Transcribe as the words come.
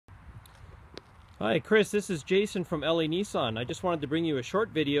Hi Chris, this is Jason from LA Nissan. I just wanted to bring you a short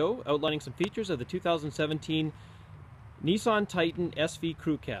video outlining some features of the 2017 Nissan Titan SV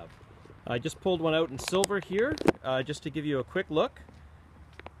Crew Cab. I just pulled one out in silver here, just to give you a quick look.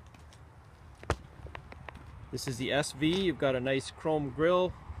 This is the SV. You've got a nice chrome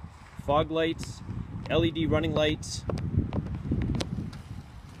grille, fog lights, LED running lights.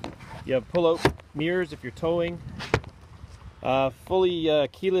 You have pull-out mirrors if you're towing. Fully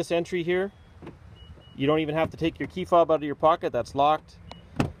keyless entry here. You don't even have to take your key fob out of your pocket. That's locked.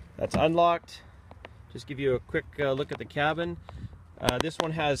 That's unlocked. Just give you a quick look at the cabin. This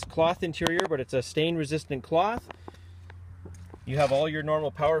one has cloth interior, but it's a stain resistant cloth. You have all your normal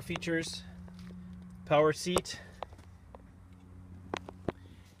power features. Power seat.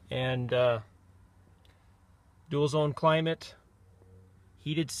 And dual zone climate.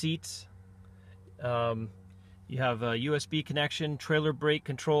 Heated seats. You have a USB connection, trailer brake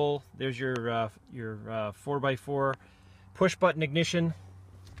control. There's your 4x4 push button ignition.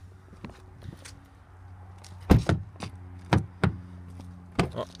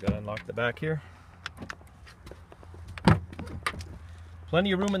 Oh, gotta unlock the back here.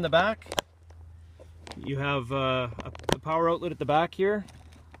 Plenty of room in the back. You have a power outlet at the back here.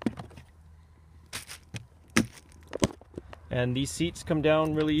 And these seats come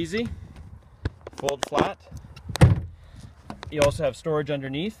down really easy. Fold flat. You also have storage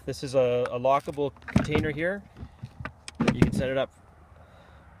underneath. This is a lockable container here. You can set it up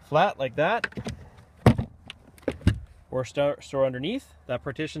flat like that, or store underneath. That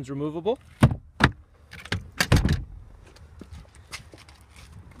partition's removable.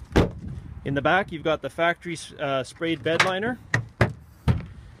 In the back, you've got the factory sprayed bed liner,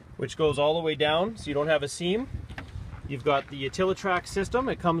 which goes all the way down, so you don't have a seam. You've got the Utilitrack system.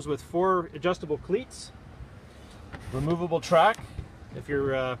 It comes with 4 adjustable cleats. Removable track if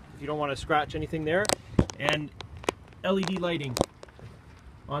you don't want to scratch anything there, and LED lighting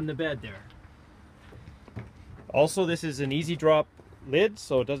on the bed there. Also, this is an easy drop lid,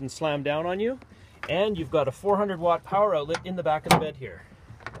 so it doesn't slam down on you, and you've got a 400-watt power outlet in the back of the bed here.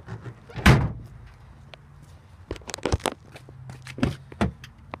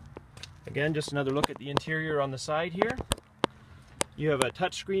 Again, just another look at the interior on the side here. You have a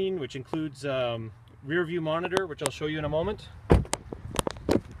touchscreen which includes rear view monitor, which I'll show you in a moment.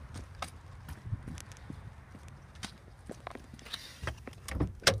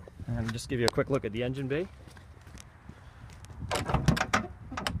 And just give you a quick look at the engine bay.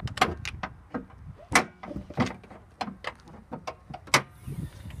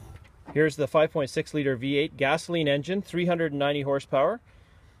 Here's the 5.6 liter V8 gasoline engine, 390 horsepower.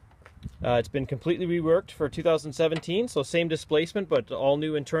 It's been completely reworked for 2017, so same displacement but all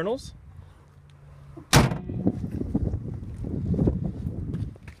new internals.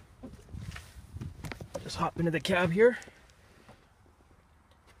 Just hop into the cab here.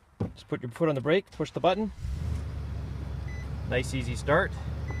 Just put your foot on the brake, push the button. Nice easy start.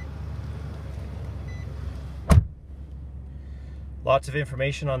 Lots of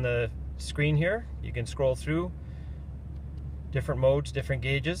information on the screen here. You can scroll through different modes, different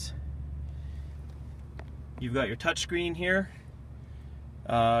gauges. You've got your touch screen here.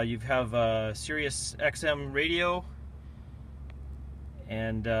 You have a Sirius XM radio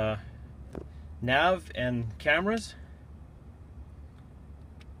and nav and cameras.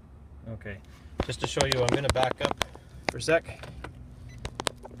 Okay, just to show you, I'm going to back up for a sec.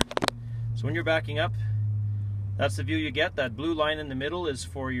 So when you're backing up, that's the view you get. That blue line in the middle is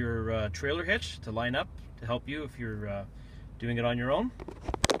for your trailer hitch to line up to help you if you're doing it on your own.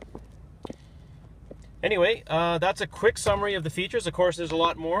 Anyway, that's a quick summary of the features. Of course, there's a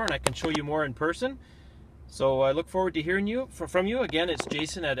lot more, and I can show you more in person. So I look forward to hearing from you. Again, it's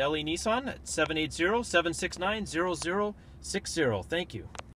Jason at LA Nissan at 780-769-0060. Thank you.